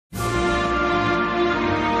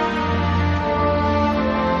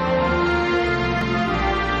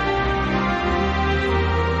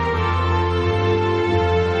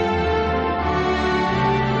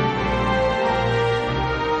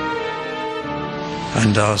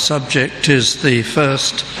and our subject is the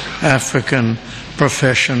first African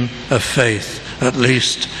profession of faith, at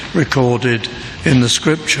least recorded in the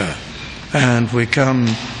Scripture. And we come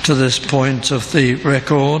to this point of the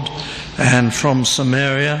record, and from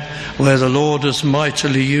Samaria, where the Lord has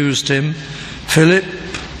mightily used him, Philip,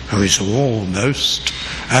 who is almost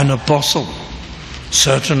an apostle,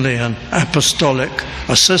 certainly an apostolic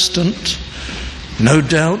assistant, no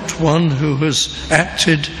doubt one who has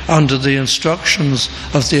acted under the instructions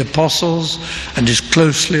of the apostles and is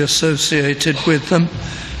closely associated with them.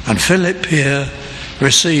 And Philip here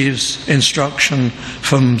receives instruction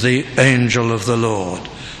from the angel of the Lord.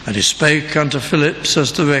 And he spake unto Philip,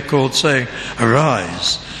 says the record, saying,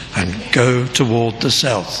 Arise and go toward the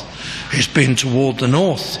south. He's been toward the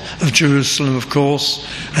north of Jerusalem, of course,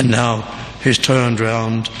 and now he's turned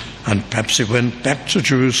round, and perhaps he went back to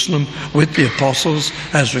Jerusalem with the apostles,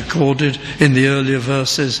 as recorded in the earlier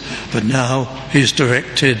verses, but now he's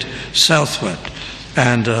directed southward.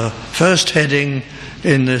 And first heading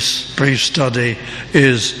in this brief study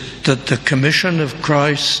is that the commission of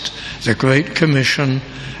Christ, the Great Commission,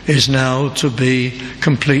 is now to be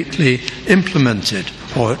completely implemented,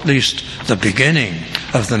 or at least the beginning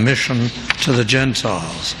of the mission to the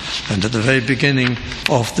Gentiles. And at the very beginning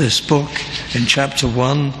of this book, in chapter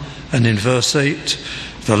 1 and in verse 8,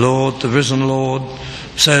 the Lord, the risen Lord,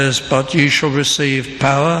 says, But ye shall receive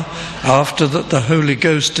power after that the Holy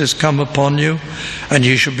Ghost is come upon you, and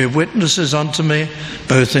ye shall be witnesses unto me,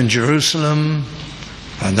 both in Jerusalem,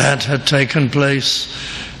 and that had taken place,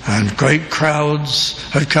 and great crowds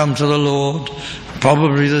had come to the Lord.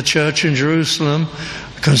 Probably the church in Jerusalem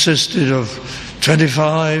consisted of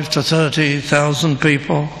 25 to 30,000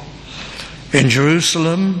 people. In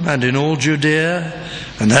Jerusalem and in all Judea,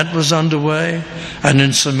 and that was underway, and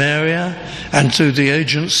in Samaria, and through the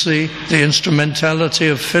agency, the instrumentality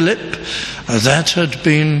of Philip, that had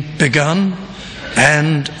been begun,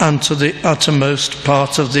 and unto the uttermost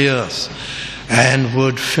part of the earth. And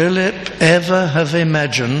would Philip ever have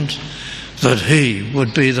imagined that he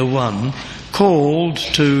would be the one called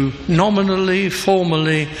to nominally,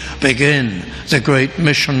 formally begin the great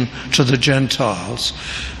mission to the Gentiles?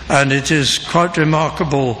 And it is quite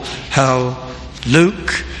remarkable how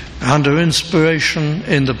Luke, under inspiration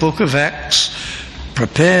in the book of Acts,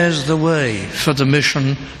 prepares the way for the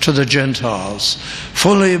mission to the Gentiles,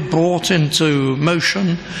 fully brought into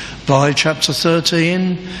motion by chapter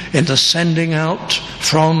 13 in the sending out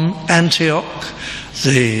from Antioch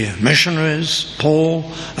the missionaries,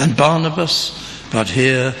 Paul and Barnabas. But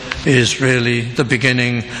here is really the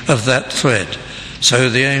beginning of that thread. So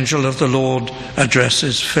the angel of the Lord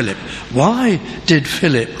addresses Philip. Why did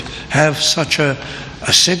Philip have such a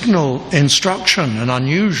signal instruction, an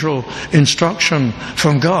unusual instruction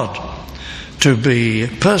from God to be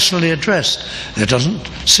personally addressed? There doesn't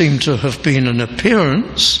seem to have been an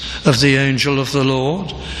appearance of the angel of the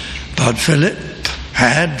Lord, but Philip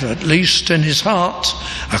had, at least in his heart,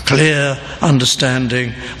 a clear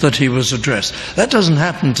understanding that he was addressed. That doesn't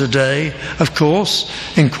happen today, of course,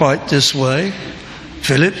 in quite this way.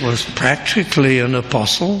 Philip was practically an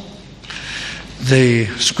apostle. The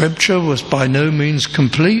Scripture was by no means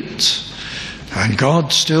complete, and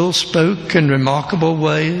God still spoke in remarkable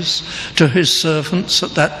ways to his servants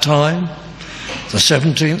at that time. The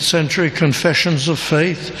 17th century confessions of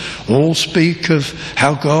faith all speak of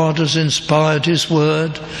how God has inspired his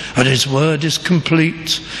word, and his word is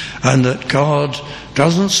complete, and that God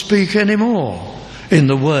doesn't speak anymore in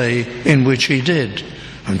the way in which he did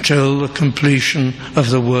until the completion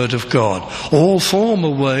of the Word of God. All former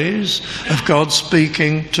ways of God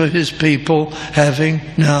speaking to his people having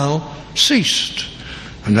now ceased.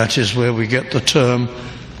 And that is where we get the term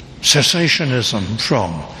cessationism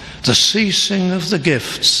from. The ceasing of the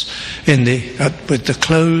gifts with the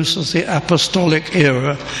close of the apostolic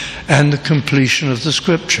era and the completion of the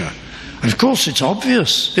Scripture. And of course it's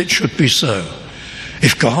obvious it should be so.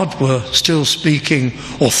 If God were still speaking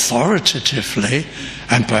authoritatively,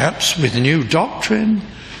 and perhaps with new doctrine,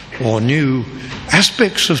 or new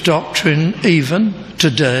aspects of doctrine even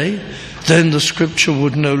today, then the Scripture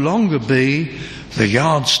would no longer be the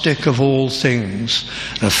yardstick of all things,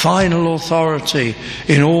 the final authority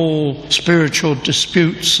in all spiritual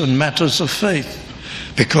disputes and matters of faith,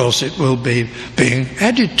 because it will be being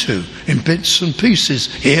added to in bits and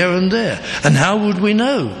pieces here and there. And how would we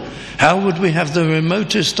know? How would we have the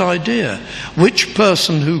remotest idea which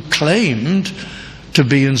person who claimed to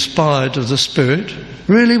be inspired of the Spirit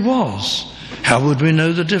really was? how would we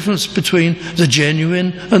know the difference between the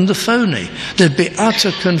genuine and the phony? There'd be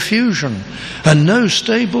utter confusion and no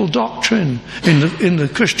stable doctrine in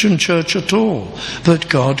the Christian church at all. But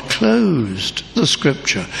God closed the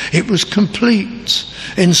Scripture. It was complete,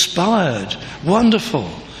 inspired, wonderful,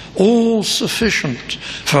 all sufficient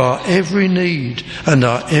for our every need and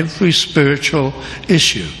our every spiritual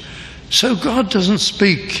issue. So God doesn't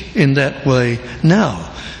speak in that way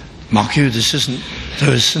now. Mark you, this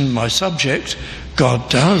isn't my subject. God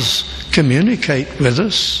does communicate with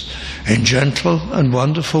us in gentle and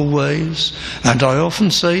wonderful ways. And I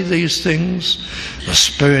often say these things. The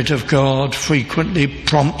Spirit of God frequently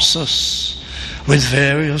prompts us with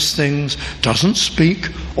various things, doesn't speak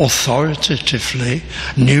authoritatively,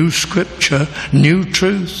 new scripture, new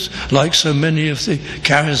truth, like so many of the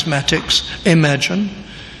charismatics imagine.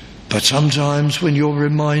 But sometimes when you're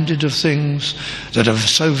reminded of things that are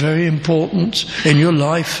so very important in your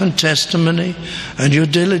life and testimony and your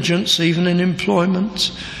diligence, even in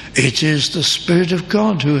employment, it is the Spirit of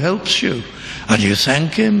God who helps you, and you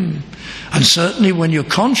thank Him. And certainly when your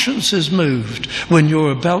conscience is moved, when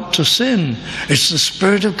you're about to sin, it's the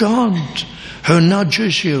Spirit of God who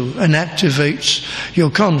nudges you and activates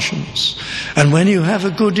your conscience. And when you have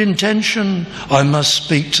a good intention, I must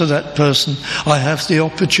speak to that person. I have the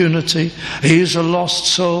opportunity. He's a lost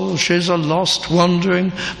soul, she's a lost,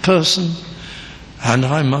 wandering person. And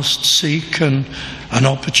I must seek an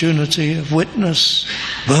opportunity of witness.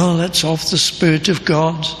 Well, that's of the Spirit of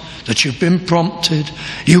God, that you've been prompted.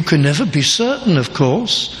 You can never be certain, of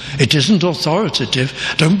course. It isn't authoritative.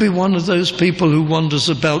 Don't be one of those people who wanders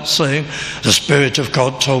about saying, the Spirit of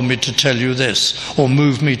God told me to tell you this, or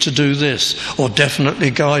moved me to do this, or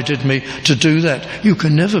definitely guided me to do that. You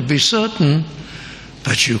can never be certain,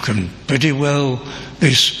 but you can pretty well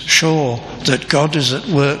be sure that God is at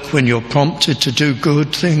work when you're prompted to do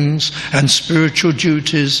good things and spiritual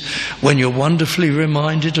duties, when you're wonderfully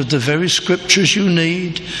reminded of the very scriptures you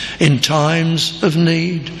need in times of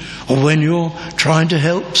need, or when you're trying to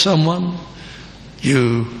help someone.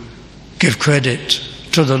 You give credit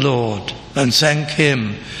to the Lord and thank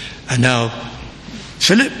Him. And now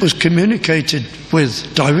Philip was communicated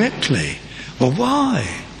with directly. Well,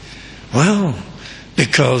 why? Well,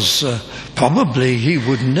 because probably he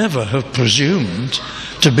would never have presumed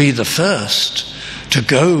to be the first to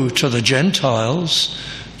go to the Gentiles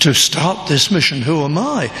to start this mission. Who am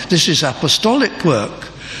I? This is apostolic work.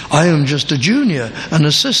 I am just a junior, an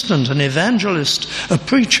assistant, an evangelist, a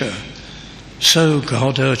preacher. So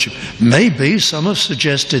God urged him. Maybe some have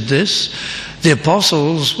suggested this. The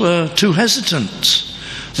apostles were too hesitant.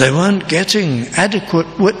 They weren't getting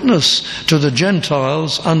adequate witness to the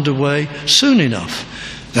Gentiles underway soon enough.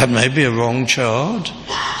 That may be a wrong charge.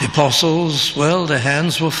 The apostles, well, their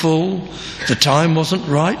hands were full. The time wasn't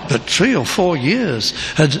right, but 3 or 4 years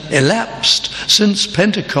had elapsed since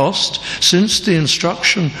Pentecost, since the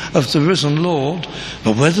instruction of the risen Lord.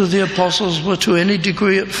 But whether the apostles were to any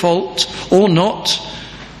degree at fault or not,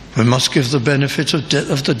 we must give the benefit of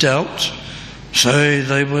the doubt. Say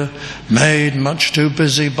they were made much too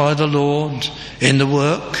busy by the Lord in the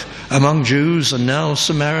work among Jews and now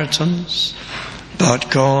Samaritans. But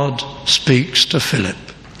God speaks to Philip.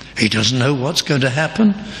 He doesn't know what's going to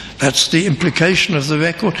happen. That's the implication of the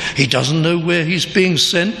record. He doesn't know where he's being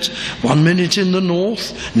sent. 1 minute in the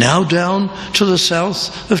north, now down to the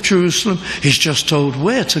south of Jerusalem. He's just told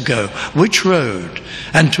where to go, which road,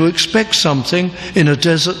 and to expect something in a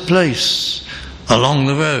desert place along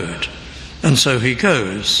the road. And so he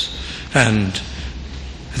goes, and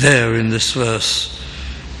there in this verse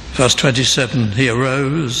 27, he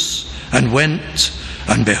arose and went,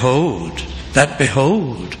 and behold,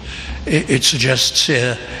 it suggests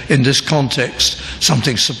here in this context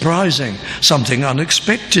something surprising, something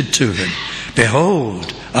unexpected to him.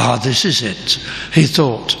 Behold, this is it. He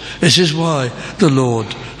thought, this is why the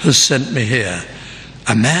Lord has sent me here.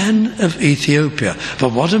 A man of Ethiopia.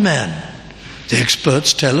 But what a man. The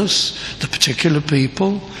experts tell us the particular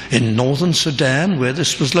people in northern Sudan, where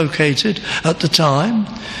this was located at the time,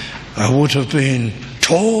 would have been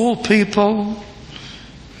tall people,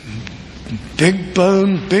 big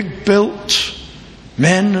boned, big built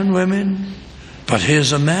men and women. But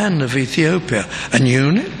here's a man of Ethiopia, an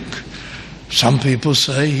eunuch. Some people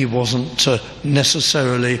say he wasn't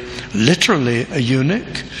necessarily literally a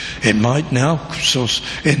eunuch. It might now,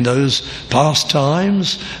 in those past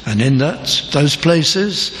times and in those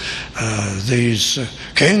places, these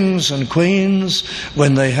kings and queens,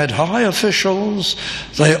 when they had high officials,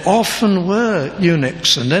 they often were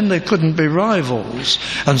eunuchs, and then they couldn't be rivals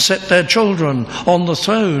and set their children on the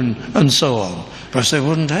throne and so on, because they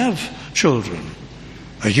wouldn't have children.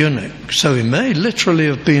 a eunuch. So he may literally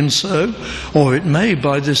have been so, or it may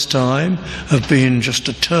by this time have been just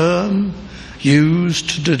a term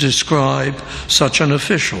used to describe such an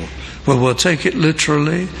official. Well, we'll take it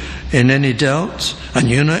literally, in any doubt, a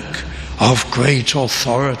eunuch of great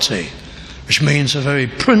authority, which means a very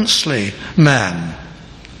princely man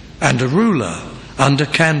and a ruler under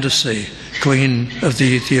Candace, Queen of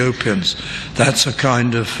the Ethiopians. That's a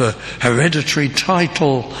kind of hereditary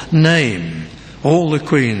title name. All the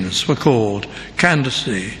queens were called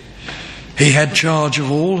Candace. He had charge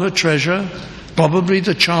of all her treasure, probably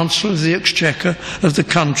the Chancellor of the Exchequer of the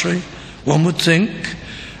country, one would think,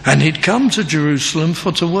 and he'd come to Jerusalem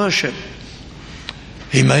to worship.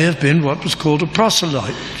 He may have been what was called a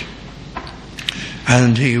proselyte,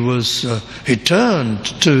 and he turned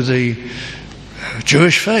to the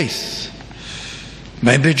Jewish faith,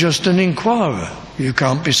 maybe just an inquirer, you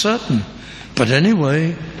can't be certain, but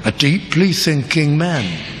anyway, a deeply thinking man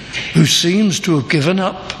who seems to have given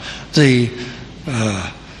up the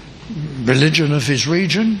religion of his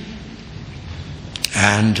region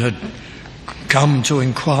and had come to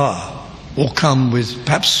inquire, or come with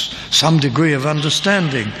perhaps some degree of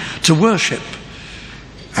understanding to worship.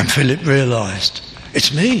 And Philip realized,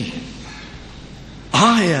 it's me.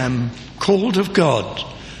 I am called of God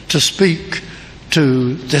to speak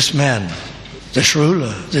to this man, this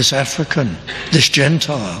ruler, this African, this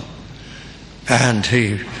Gentile. And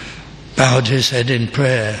he bowed his head in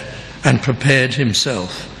prayer and prepared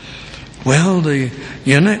himself. Well, the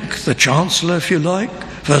eunuch, the chancellor, if you like,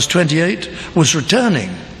 verse 28, was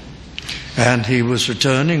returning. And he was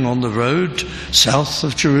returning on the road south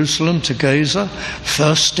of Jerusalem to Gaza,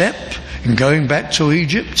 first step in going back to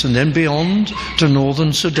Egypt and then beyond to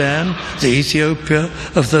northern Sudan, the Ethiopia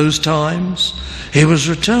of those times. He was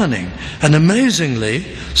returning, and amazingly,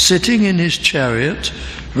 sitting in his chariot,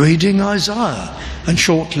 reading Isaiah. And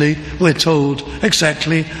shortly we're told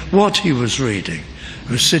exactly what he was reading.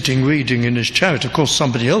 He was sitting reading in his chariot. Of course,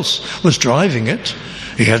 somebody else was driving it.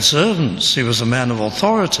 He had servants. He was a man of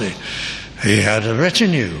authority. He had a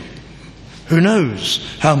retinue. Who knows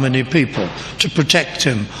how many people to protect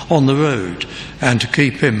him on the road and to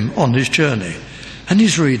keep him on his journey. And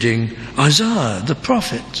he's reading Isaiah, the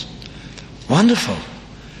prophet. Wonderful.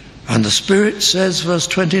 And the Spirit says, verse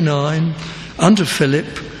 29, unto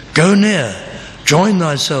Philip, go near, join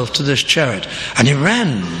thyself to this chariot. And he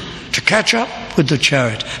ran to catch up with the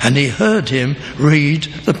chariot, and he heard him read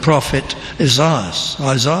the prophet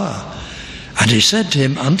Isaiah. And he said to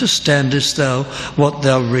him, understandest thou what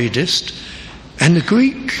thou readest? And the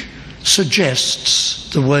Greek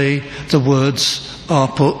suggests, the way the words are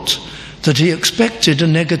put, that he expected a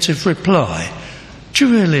negative reply. Do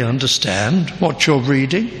you really understand what you're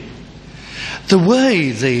reading? The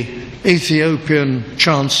way the Ethiopian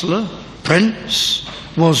chancellor, prince,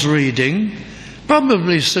 was reading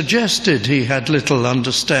probably suggested he had little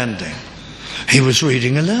understanding. He was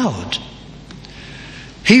reading aloud.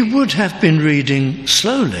 He would have been reading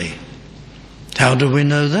slowly. How do we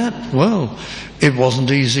know that? Well, it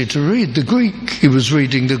wasn't easy to read the Greek. He was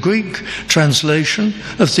reading the Greek translation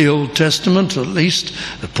of the Old Testament, at least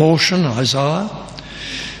the portion, Isaiah.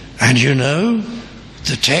 And you know,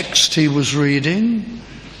 the text he was reading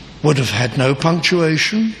would have had no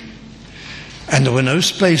punctuation, and there were no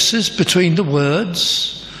spaces between the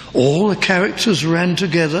words. All the characters ran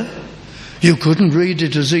together. You couldn't read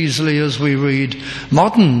it as easily as we read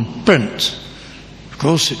modern print. Of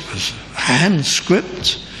course, it was hand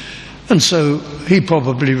script, and so he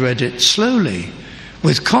probably read it slowly,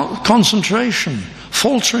 with concentration,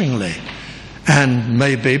 falteringly. And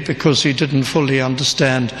maybe because he didn't fully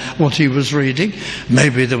understand what he was reading,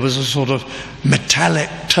 maybe there was a sort of metallic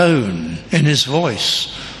tone in his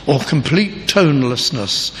voice, or complete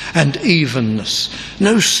tonelessness and evenness,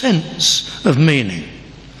 no sense of meaning.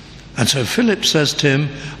 And so Philip says to him,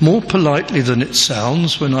 more politely than it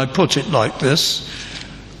sounds when I put it like this,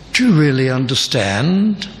 do you really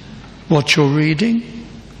understand what you're reading?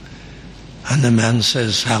 And the man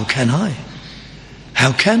says, how can I?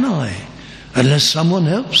 How can I? Unless someone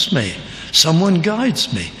helps me, someone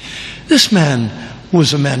guides me. This man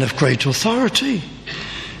was a man of great authority.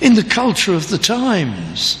 In the culture of the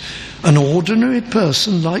times, an ordinary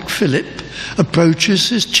person like Philip approaches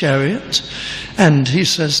his chariot and he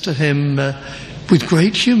says to him with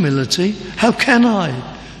great humility, how can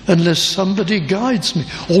I, unless somebody guides me?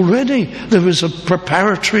 Already there is a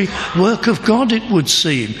preparatory work of God, it would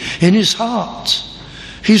seem, in his heart.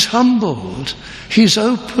 He's humbled, he's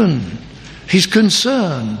open, he's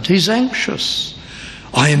concerned, he's anxious.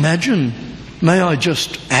 I imagine, may I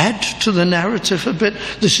just add to the narrative a bit?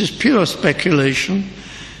 This is pure speculation.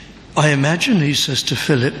 I imagine he says to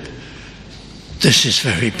Philip, "This is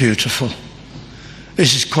very beautiful.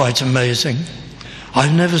 This is quite amazing.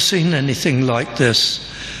 I've never seen anything like this.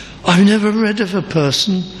 I've never read of a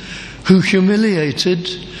person who humiliated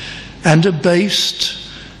and abased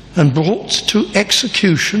and brought to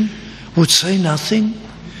execution would say nothing,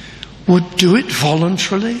 would do it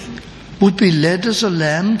voluntarily, would be led as a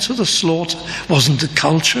lamb to the slaughter." Wasn't the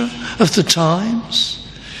culture of the times?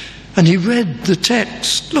 And he read the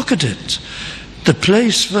text. Look at it. The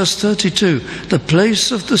place, verse 32, the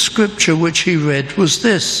place of the scripture which he read was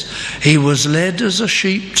this: he was led as a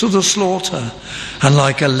sheep to the slaughter, and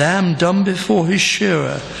like a lamb dumb before his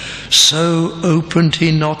shearer, so opened he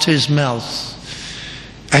not his mouth.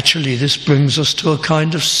 Actually, this brings us to a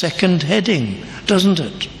kind of second heading, doesn't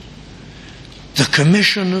it? The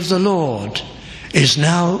commission of the Lord is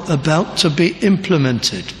now about to be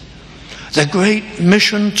implemented. The great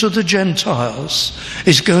mission to the Gentiles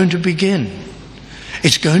is going to begin.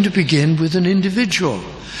 It's going to begin with an individual.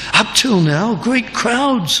 Up till now, great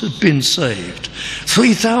crowds had been saved.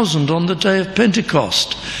 3,000 on the day of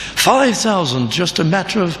Pentecost. 5,000 just a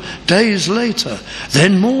matter of days later.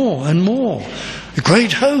 Then more and more. A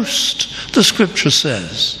great host, the scripture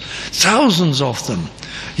says. Thousands of them.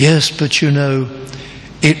 Yes, but you know,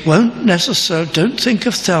 it won't necessarily, don't think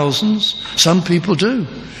of thousands. Some people do.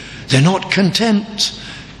 They're not content.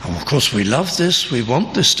 Oh, of course, we love this, we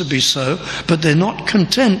want this to be so, but they're not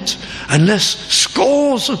content unless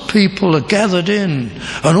scores of people are gathered in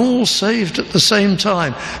and all saved at the same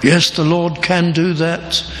time. Yes, the Lord can do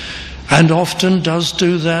that and often does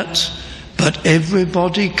do that, but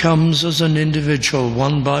everybody comes as an individual,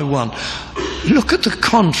 one by one. Look at the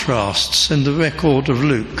contrasts in the record of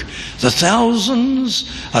Luke. The thousands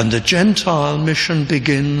and the Gentile mission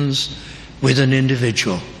begins with an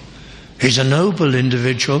individual. He's a noble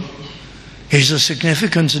individual. He's a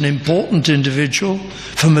significant and important individual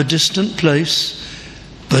from a distant place,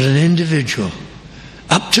 but an individual.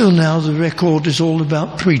 Up till now, the record is all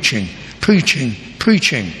about preaching, preaching,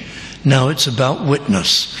 preaching. Now it's about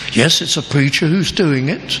witness. Yes, it's a preacher who's doing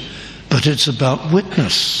it, but it's about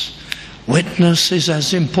witness. Witness is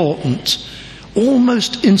as important.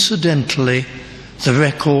 Almost incidentally, the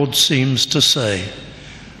record seems to say,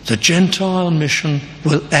 the Gentile mission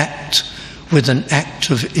will act with an act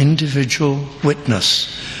of individual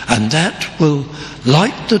witness, and that will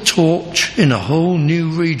light the torch in a whole new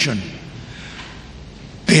region,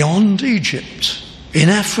 beyond Egypt, in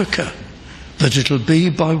Africa, but it'll be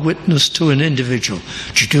by witness to an individual.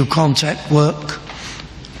 Do you do contact work?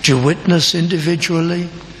 Do you witness individually?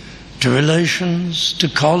 To relations, to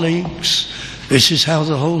colleagues? This is how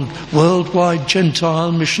the whole worldwide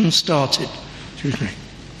Gentile mission started. Excuse me.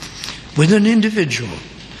 With an individual.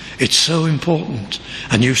 It's so important.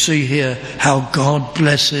 And you see here how God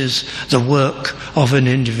blesses the work of an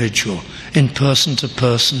individual in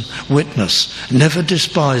person-to-person witness. Never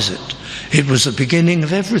despise it. It was the beginning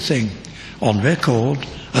of everything on record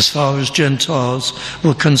as far as Gentiles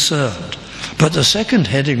were concerned. But the second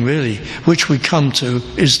heading really, which we come to,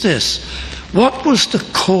 is this. What was the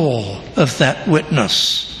core of that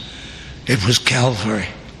witness? It was Calvary.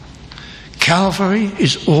 Calvary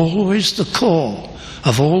is always the core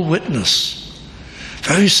of all witness.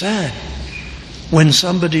 Very sad when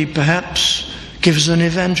somebody perhaps gives an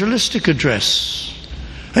evangelistic address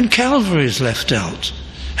and Calvary is left out.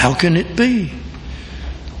 How can it be?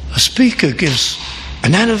 A speaker gives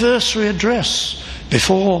an anniversary address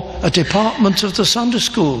before a department of the Sunday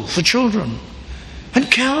school for children and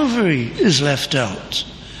Calvary is left out.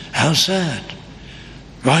 How sad.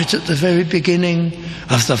 Right at the very beginning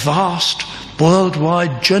of the vast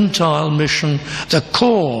worldwide Gentile mission, the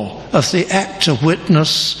core of the act of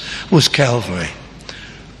witness was Calvary.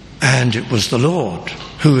 And it was the Lord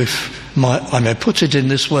who, if I may put it in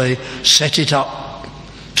this way, set it up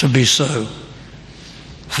to be so.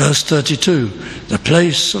 Verse 32, the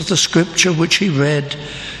place of the scripture which he read,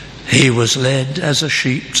 he was led as a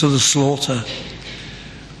sheep to the slaughter.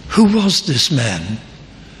 Who was this man?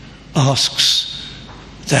 Asks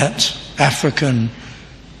that African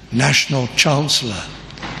national chancellor.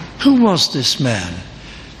 Who was this man?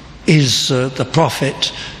 Is the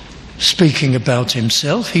prophet speaking about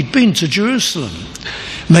himself? He'd been to Jerusalem,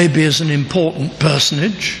 maybe as an important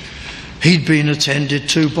personage. He'd been attended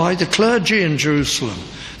to by the clergy in Jerusalem,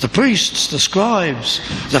 the priests, the scribes,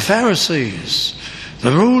 the Pharisees,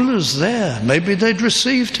 the rulers there. Maybe they'd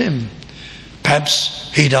received him.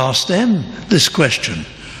 Perhaps he'd asked them this question.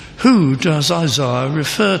 Who does Isaiah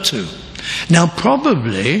refer to? Now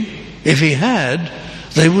probably, if he had,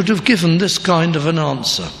 they would have given this kind of an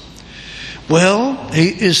answer. Well, he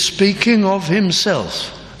is speaking of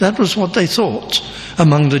himself. That was what they thought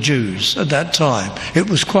among the Jews at that time. It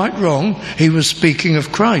was quite wrong. He was speaking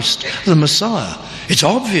of Christ, the Messiah. It's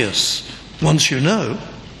obvious once you know.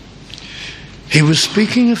 He was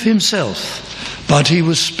speaking of himself, but he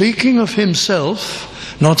was speaking of himself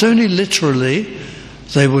not only literally,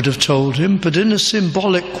 they would have told him, but in a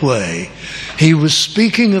symbolic way. He was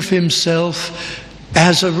speaking of himself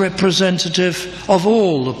as a representative of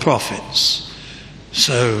all the prophets.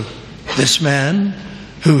 So this man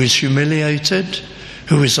who is humiliated,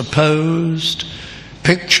 who is opposed,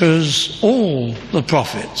 pictures all the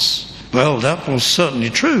prophets. Well, that was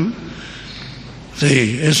certainly true.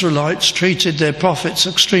 The Israelites treated their prophets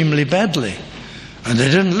extremely badly, and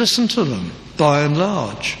they didn't listen to them by and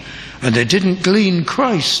large, and they didn't glean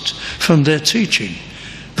Christ from their teaching.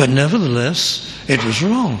 But nevertheless, it was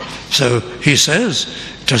wrong. So he says,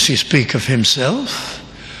 does he speak of himself,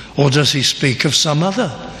 or does he speak of some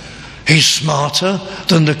other? He's smarter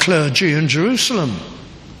than the clergy in Jerusalem,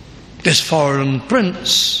 this foreign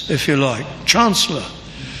prince, if you like, chancellor.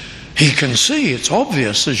 He can see, it's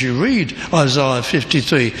obvious as you read Isaiah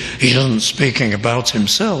 53, he isn't speaking about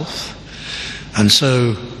himself. And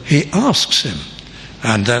so he asks him,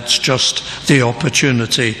 and that's just the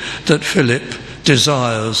opportunity that Philip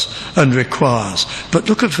desires and requires. But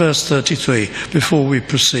look at verse 33 before we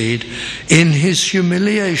proceed. In his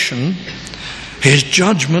humiliation, his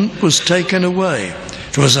judgment was taken away.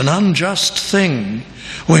 It was an unjust thing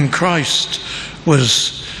when Christ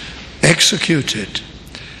was executed.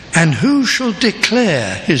 And who shall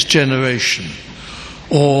declare his generation?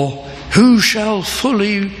 Or who shall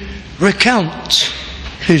fully recount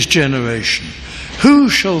his generation? Who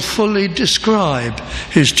shall fully describe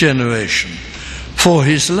his generation? For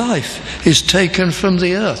his life is taken from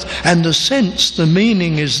the earth. And the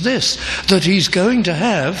meaning is this, that he's going to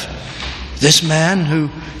have, this man who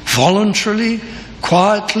voluntarily,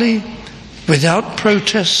 quietly, without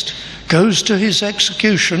protest, goes to his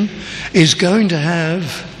execution, is going to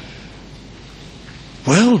have,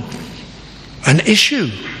 well, an issue,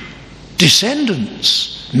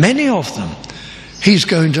 descendants, many of them. He's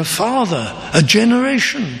going to father a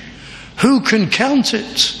generation. Who can count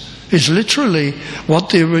it? Is literally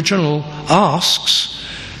what the original asks.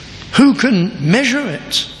 Who can measure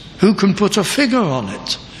it? Who can put a figure on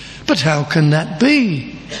it? But how can that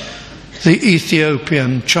be? The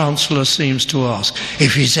Ethiopian chancellor seems to ask.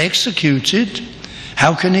 If he's executed,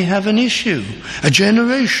 how can he have an issue? A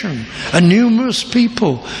generation, a numerous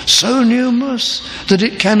people, so numerous that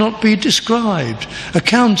it cannot be described,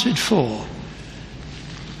 accounted for.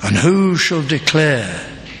 And who shall declare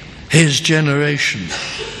his generation?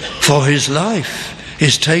 For his life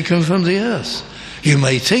is taken from the earth. You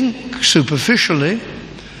may think superficially,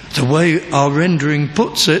 the way our rendering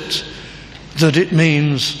puts it, that it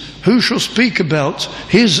means who shall speak about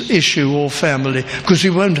his issue or family, because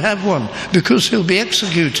he won't have one, because he'll be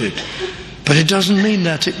executed. But it doesn't mean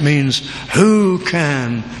that. It means who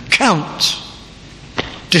can count,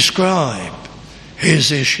 describe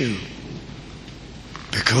his issue,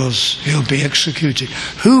 because he'll be executed.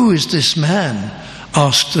 Who is this man?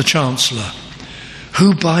 Asked the chancellor,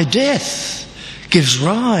 who by death gives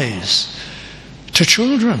rise to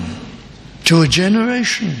children, to a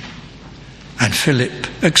generation. And Philip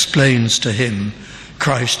explains to him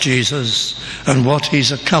Christ Jesus and what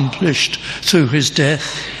he's accomplished through his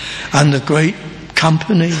death and the great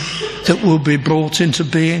company that will be brought into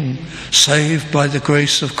being, saved by the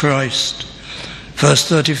grace of Christ. Verse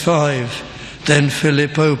 35, then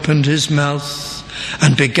Philip opened his mouth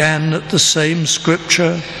and began at the same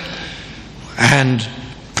scripture and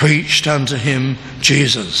preached unto him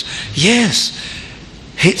Jesus. Yes,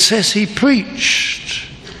 it says he preached,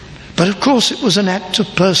 but of course it was an act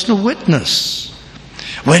of personal witness.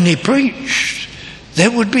 When he preached,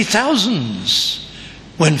 there would be thousands.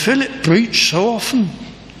 When Philip preached so often,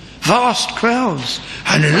 vast crowds,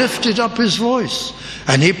 and he lifted up his voice,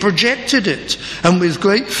 and he projected it, and with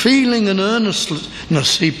great feeling and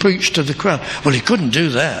earnestness he preached to the crowd. Well, he couldn't do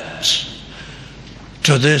that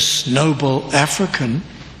to this noble African.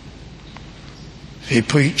 He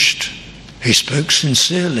preached, he spoke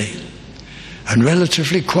sincerely and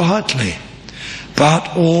relatively quietly,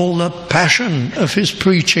 but all the passion of his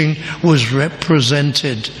preaching was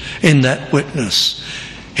represented in that witness.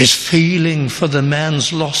 His feeling for the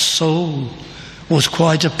man's lost soul was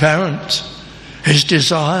quite apparent. His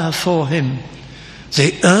desire for him,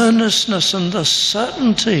 the earnestness and the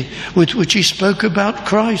certainty with which he spoke about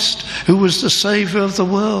Christ, who was the Saviour of the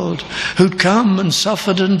world, who'd come and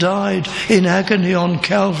suffered and died in agony on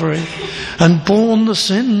Calvary and borne the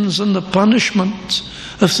sins and the punishment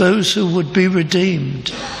of those who would be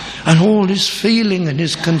redeemed. and all his feeling and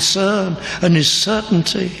his concern and his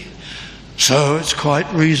certainty. So it's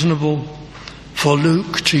quite reasonable for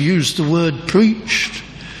Luke to use the word preached,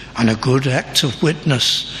 and a good act of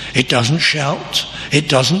witness. It doesn't shout, it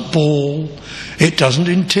doesn't bawl, it doesn't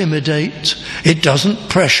intimidate, it doesn't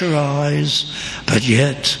pressurize, but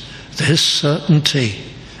yet there's certainty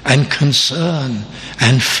and concern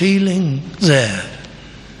and feeling there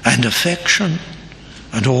and affection,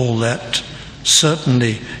 and all that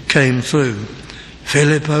certainly came through.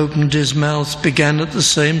 Philip opened his mouth, began at the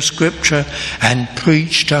same scripture, and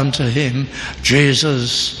preached unto him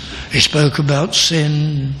Jesus. He spoke about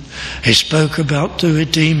sin. He spoke about the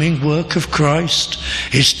redeeming work of Christ.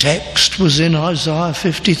 His text was in Isaiah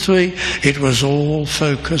 53. It was all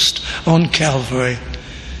focused on Calvary.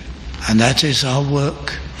 And that is our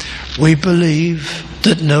work. We believe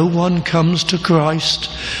that no one comes to Christ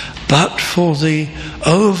but for the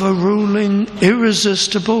overruling,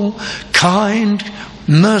 irresistible, kind,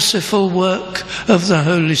 merciful work of the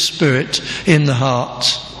Holy Spirit in the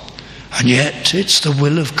heart. And yet it's the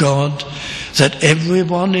will of God that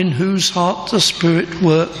everyone in whose heart the Spirit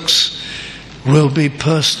works will be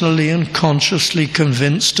personally and consciously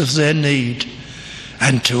convinced of their need,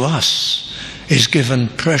 and to us is given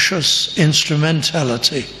precious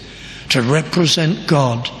instrumentality to represent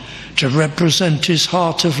God, to represent his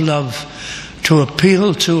heart of love, to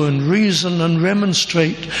appeal to and reason and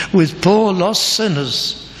remonstrate with poor lost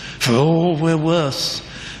sinners for all we're worth.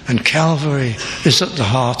 And Calvary is at the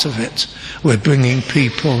heart of it. We're bringing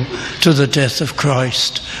people to the death of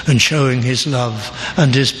Christ and showing his love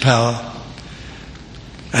and his power.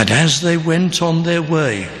 And as they went on their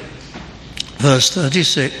way, verse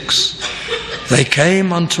 36, they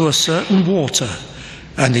came unto a certain water,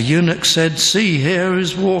 and the eunuch said, See, here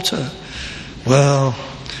is water. Well,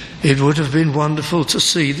 it would have been wonderful to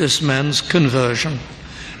see this man's conversion,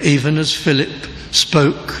 even as Philip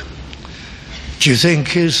spoke. Do you think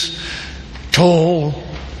his tall,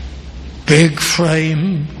 big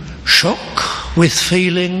frame shook with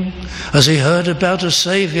feeling as he heard about a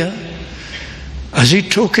Saviour? As he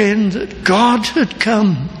took in that God had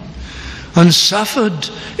come and suffered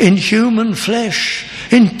in human flesh,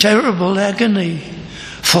 in terrible agony,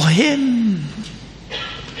 for him?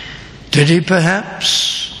 Did he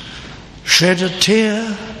perhaps shed a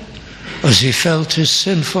tear as he felt his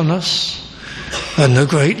sinfulness and the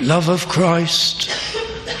great love of Christ?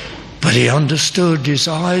 But he understood, his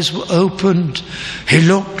eyes were opened, he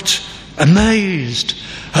looked amazed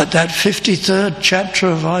at that 53rd chapter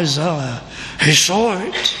of Isaiah. He saw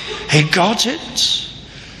it, he got it,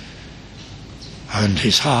 and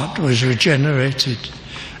his heart was regenerated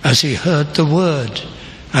as he heard the word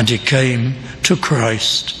and he came to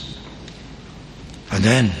Christ. And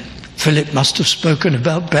then Philip must have spoken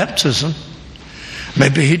about baptism.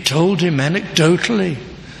 Maybe he told him anecdotally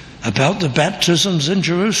about the baptisms in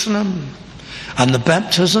Jerusalem and the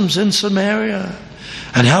baptisms in Samaria,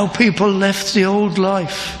 and how people left the old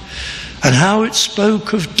life, and how it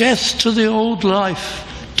spoke of death to the old life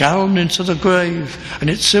down into the grave, and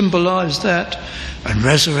it symbolized that, and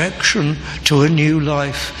resurrection to a new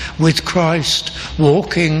life with Christ,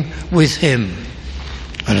 walking with him.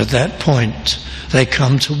 And at that point they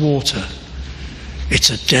come to water. It's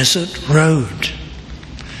a desert road.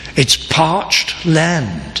 It's parched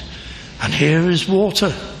land. And here is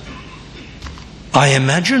water. I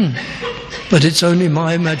imagine, but it's only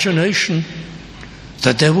my imagination,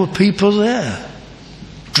 that there were people there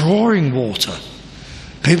drawing water.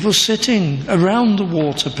 People sitting around the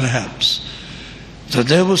water perhaps. That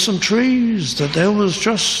there were some trees, that there was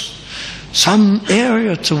just some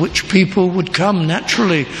area to which people would come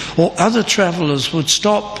naturally, or other travellers would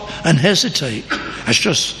stop and hesitate. That's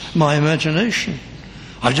just my imagination.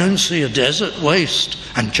 I don't see a desert waste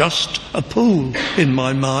and just a pool in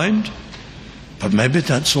my mind. But maybe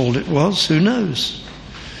that's all it was, who knows?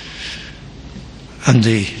 And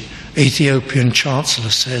the Ethiopian chancellor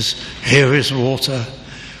says, here is water.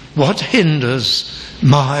 What hinders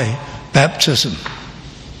my baptism?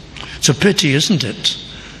 It's a pity, isn't it,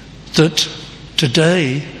 that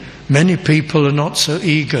today many people are not so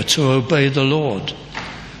eager to obey the Lord,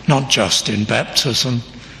 not just in baptism,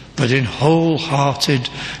 but in wholehearted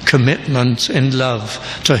commitment in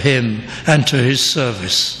love to him and to his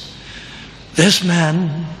service. This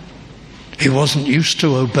man, he wasn't used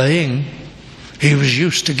to obeying. He was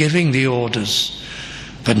used to giving the orders.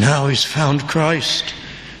 But now he's found Christ.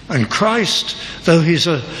 And Christ, though he's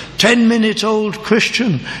a 10-minute-old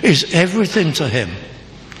Christian, is everything to him.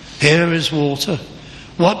 Here is water.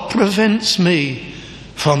 What prevents me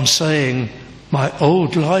from saying, my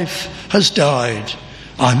old life has died.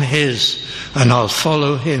 I'm his, and I'll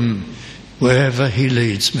follow him wherever he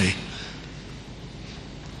leads me.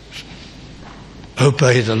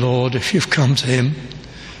 Obey the Lord if you've come to him,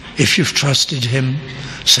 if you've trusted him,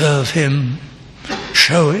 serve him,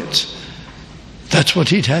 show it. That's what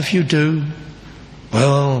he'd have you do.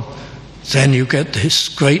 Well, then you get this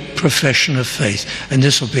great profession of faith. And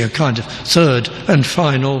this will be a kind of third and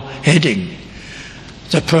final heading.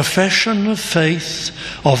 The profession of faith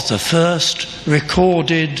of the first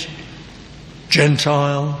recorded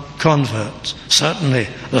Gentile converts, certainly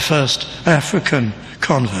the first African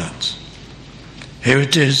converts. Here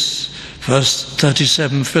it is, verse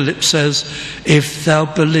 37, Philip says, if thou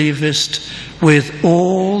believest with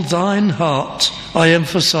all thine heart, I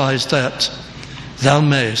emphasize that, thou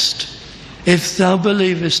mayest. If thou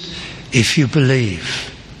believest, if you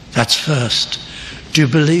believe, that's first. Do you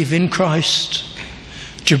believe in Christ?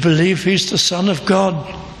 Do you believe he's the Son of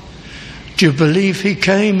God? Do you believe he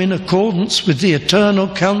came in accordance with the eternal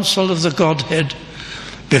counsel of the Godhead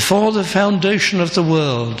before the foundation of the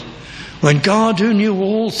world? When God, who knew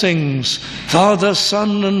all things, Father,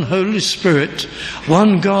 Son, and Holy Spirit,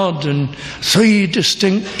 one God and three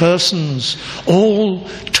distinct persons, all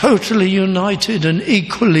totally united and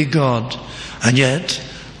equally God, and yet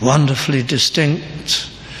wonderfully distinct,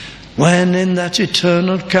 when in that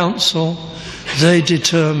eternal counsel they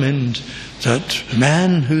determined that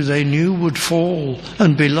man who they knew would fall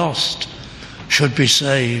and be lost should be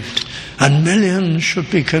saved, and millions should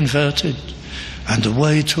be converted. And the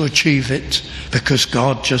way to achieve it, because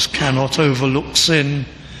God just cannot overlook sin,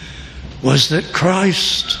 was that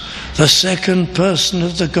Christ, the second person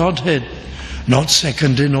of the Godhead, not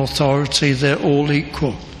second in authority, they're all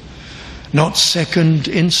equal, not second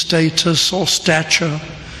in status or stature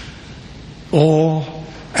or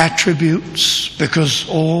attributes, because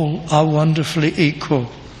all are wonderfully equal,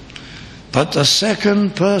 but the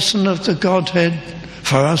second person of the Godhead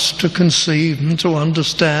for us to conceive and to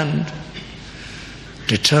understand,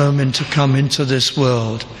 determined to come into this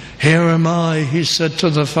world. Here am I, he said to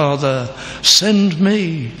the Father, send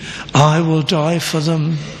me, I will die for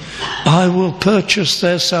them, I will purchase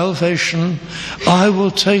their salvation, I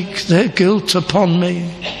will take their guilt upon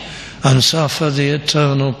me and suffer the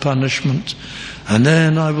eternal punishment. And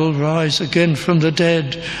then I will rise again from the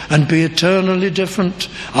dead and be eternally different.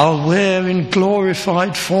 I'll wear in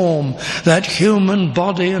glorified form that human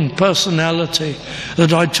body and personality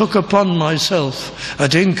that I took upon myself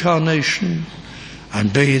at incarnation,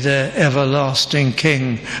 and be their everlasting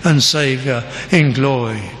King and Saviour in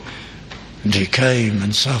glory. And he came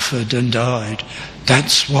and suffered and died.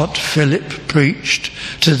 That's what Philip preached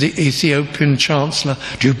to the Ethiopian chancellor.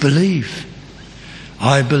 Do you believe?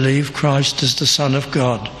 I believe Christ is the Son of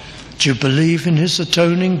God. Do you believe in his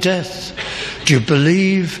atoning death? Do you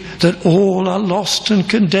believe that all are lost and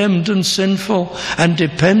condemned and sinful and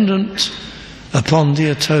dependent upon the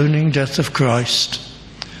atoning death of Christ?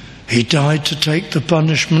 He died to take the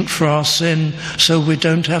punishment for our sin so we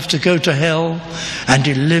don't have to go to hell, and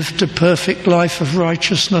he lived a perfect life of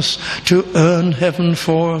righteousness to earn heaven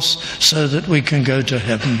for us so that we can go to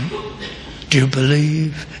heaven. Do you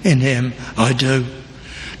believe in him? I do.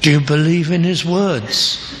 Do you believe in his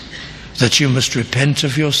words, that you must repent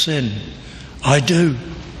of your sin? I do.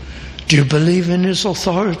 Do you believe in his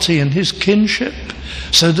authority and his kinship,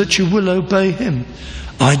 so that you will obey him?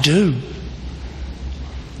 I do.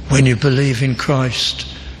 When you believe in Christ,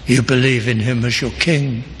 you believe in him as your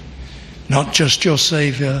King, not just your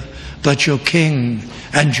Saviour, but your King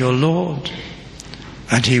and your Lord.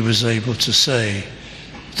 And he was able to say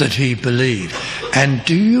that he believed. And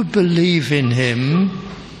do you believe in him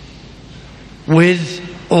with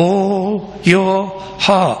all your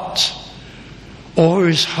heart? Or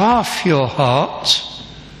is half your heart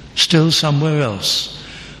still somewhere else?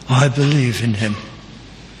 I believe in him.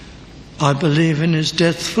 I believe in his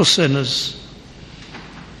death for sinners.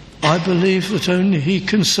 I believe that only he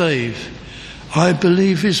can save. I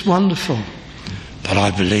believe he's wonderful. But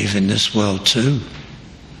I believe in this world too.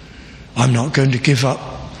 I'm not going to give up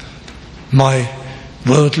my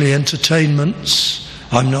worldly entertainments.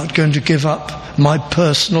 I'm not going to give up my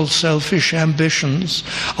personal selfish ambitions.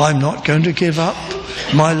 I'm not going to give up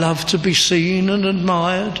my love to be seen and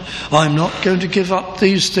admired. I'm not going to give up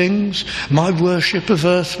these things, my worship of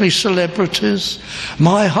earthly celebrities.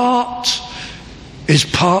 My heart is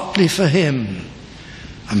partly for him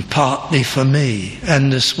and partly for me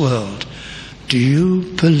and this world. Do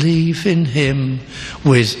you believe in him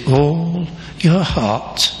with all your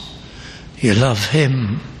heart? You love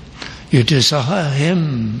him. You desire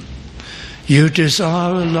him. You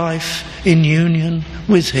desire a life in union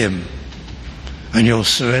with him. and you'll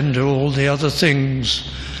surrender all the other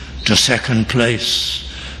things to second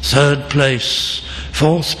place, third place,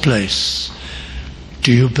 fourth place.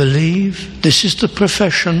 Do you believe? This is the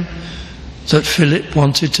profession that Philip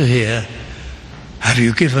wanted to hear. Have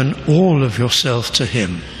you given all of yourself to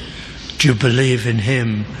him? Do you believe in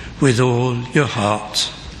him with all your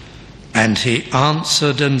heart? And he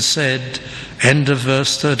answered and said, end of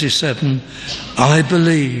verse 37, I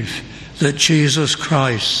believe that Jesus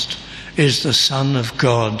Christ is the Son of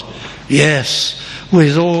God. Yes,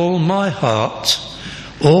 with all my heart,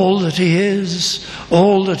 all that he is,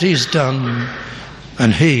 all that he's done,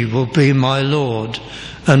 and he will be my Lord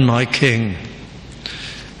and my King.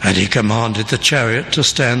 And he commanded the chariot to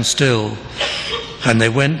stand still. And they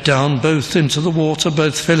went down both into the water,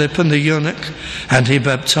 both Philip and the eunuch, and he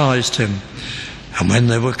baptized him. And when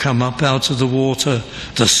they were come up out of the water,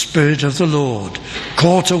 the Spirit of the Lord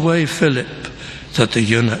caught away Philip, that the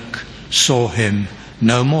eunuch saw him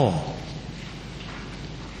no more.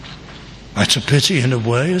 That's a pity in a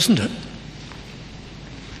way, isn't it?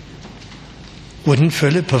 Wouldn't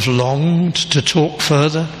Philip have longed to talk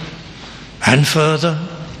further and further,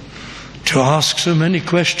 to ask so many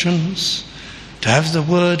questions, to have the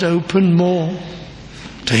word open more,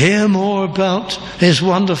 to hear more about his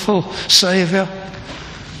wonderful Saviour?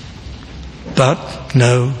 But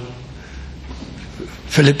no,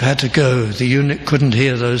 Philip had to go. The eunuch couldn't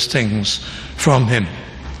hear those things from him.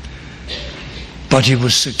 But he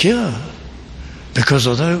was secure, because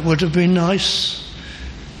although it would have been nice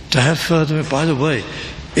to have further... By the way,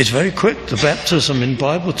 it's very quick, the baptism in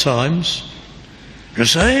Bible times. You're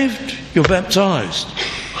saved, you're baptized.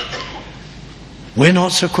 We're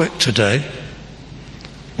not so quick today.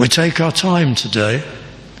 We take our time today.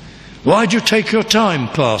 Why do you take your time,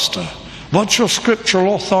 Pastor? What's your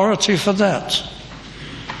scriptural authority for that?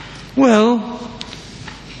 Well,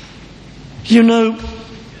 you know,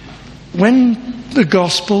 when the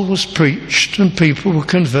gospel was preached and people were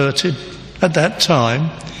converted at that time,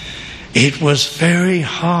 it was very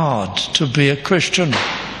hard to be a Christian.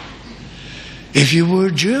 If you were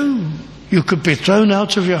a Jew, you could be thrown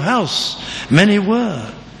out of your house. Many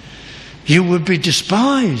were. You would be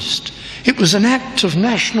despised. It was an act of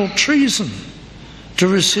national treason to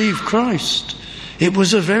receive Christ. It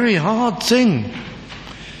was a very hard thing.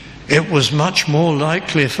 It was much more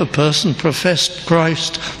likely if a person professed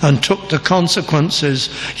Christ and took the consequences,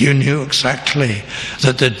 you knew exactly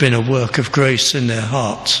that there'd been a work of grace in their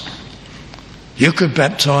hearts. You could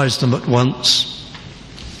baptize them at once.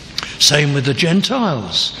 Same with the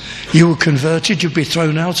Gentiles. You were converted, you'd be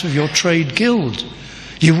thrown out of your trade guild.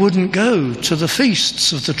 You wouldn't go to the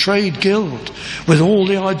feasts of the trade guild with all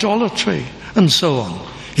the idolatry and so on.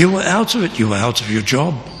 You were out of it. You were out of your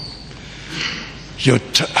job. Your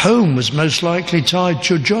home was most likely tied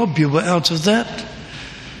to your job. You were out of that.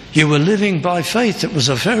 You were living by faith. It was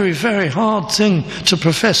a very, very hard thing to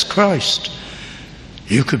profess Christ.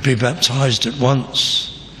 You could be baptized at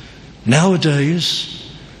once.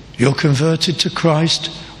 Nowadays, you're converted to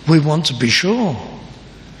Christ. We want to be sure.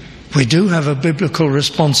 We do have a biblical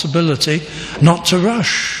responsibility not to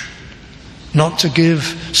rush, not to give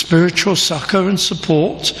spiritual succor and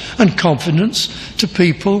support and confidence to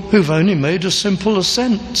people who've only made a simple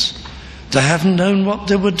assent. They haven't known what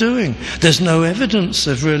they were doing. There's no evidence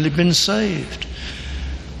they've really been saved.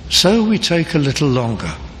 So we take a little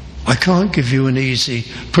longer. I can't give you an easy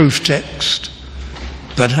proof text,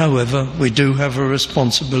 but however, we do have a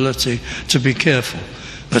responsibility to be careful.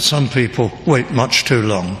 But some people wait much too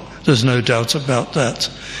long. There's no doubt about that.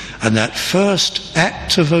 And that first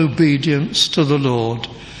act of obedience to the Lord,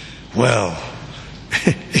 well,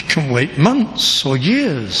 it can wait months or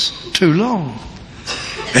years, too long.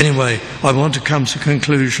 Anyway, I want to come to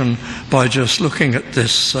conclusion by just looking at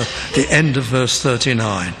this, the end of verse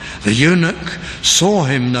 39. The eunuch saw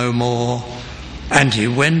him no more, and he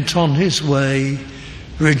went on his way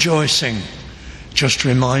rejoicing. Just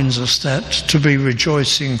reminds us that to be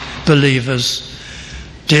rejoicing believers.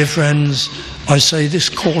 Dear friends, I say this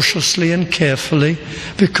cautiously and carefully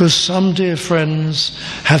because some dear friends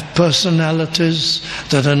have personalities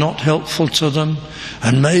that are not helpful to them,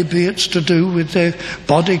 and maybe it's to do with their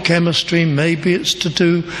body chemistry, maybe it's to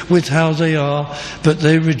do with how they are, but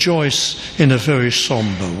they rejoice in a very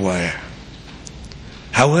somber way.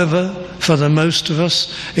 However, for the most of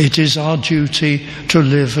us, it is our duty to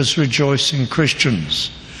live as rejoicing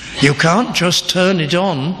Christians. You can't just turn it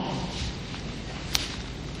on,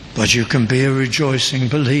 but you can be a rejoicing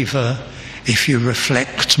believer if you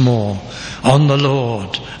reflect more on the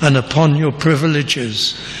Lord and upon your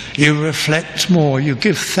privileges, you reflect more, you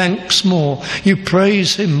give thanks more, you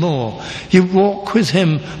praise him more, you walk with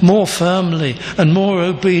him more firmly and more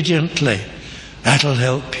obediently, that'll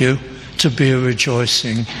help you to be a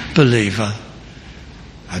rejoicing believer.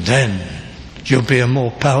 And then you'll be a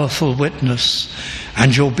more powerful witness,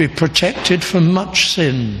 and you'll be protected from much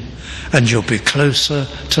sin, and you'll be closer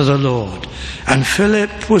to the Lord. And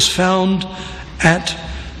Philip was found at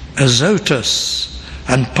Azotus,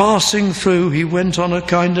 and passing through he went on a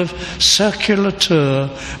kind of circular tour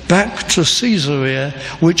back to Caesarea,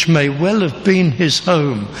 which may well have been his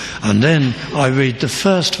home. And then I read the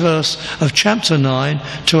first verse of chapter 9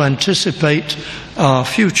 to anticipate our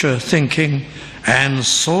future thinking. And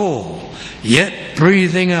Saul, yet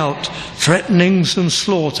breathing out threatenings and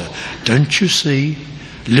slaughter. Don't you see?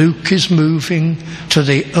 Luke is moving to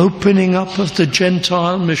the opening up of the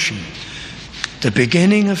Gentile mission. The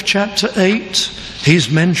beginning of chapter 8, he's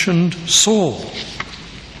mentioned Saul.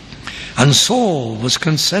 And Saul was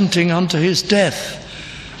consenting unto his death.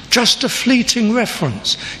 Just a fleeting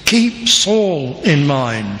reference. Keep Saul in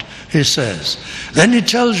mind, he says. Then he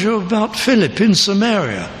tells you about Philip in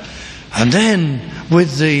Samaria. And then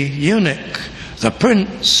with the eunuch, the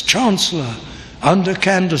prince, chancellor, under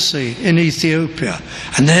Candace in Ethiopia.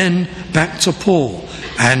 And then back to Paul.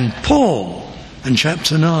 And Paul, in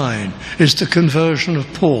chapter 9, is the conversion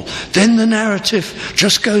of Paul. Then the narrative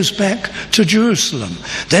just goes back to Jerusalem.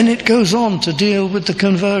 Then it goes on to deal with the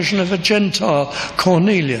conversion of a Gentile,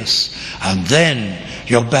 Cornelius. And then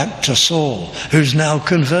you're back to Saul, who's now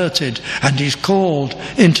converted, and he's called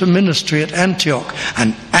into ministry at Antioch,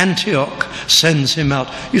 and Antioch sends him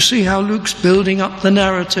out. You see how Luke's building up the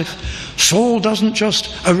narrative? Saul doesn't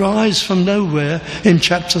just arise from nowhere in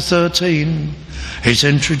chapter 13. He's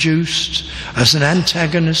introduced as an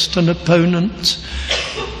antagonist, an opponent,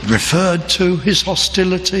 referred to, his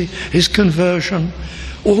hostility, his conversion.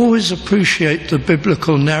 Always appreciate the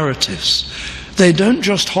biblical narratives. They don't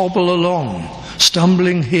just hobble along,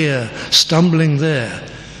 stumbling here, stumbling there.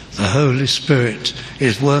 The Holy Spirit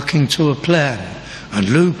is working to a plan, and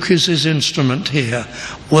Luke is his instrument here,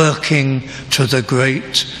 working to the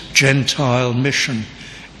great Gentile mission.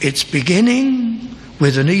 It's beginning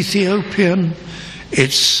with an Ethiopian.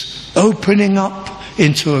 It's opening up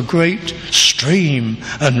into a great stream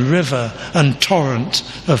and river and torrent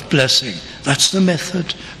of blessing. That's the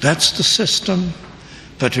method, that's the system.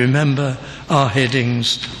 But remember our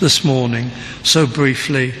headings this morning, so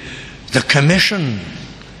briefly. The commission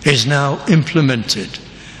is now implemented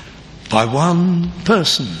by one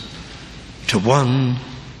person to one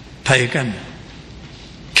pagan.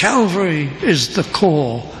 Calvary is the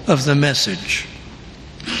core of the message.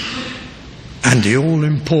 And the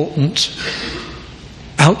all-important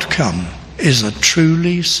outcome is a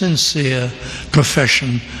truly sincere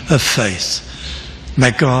profession of faith.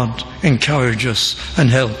 May God encourage us and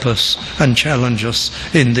help us and challenge us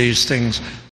in these things.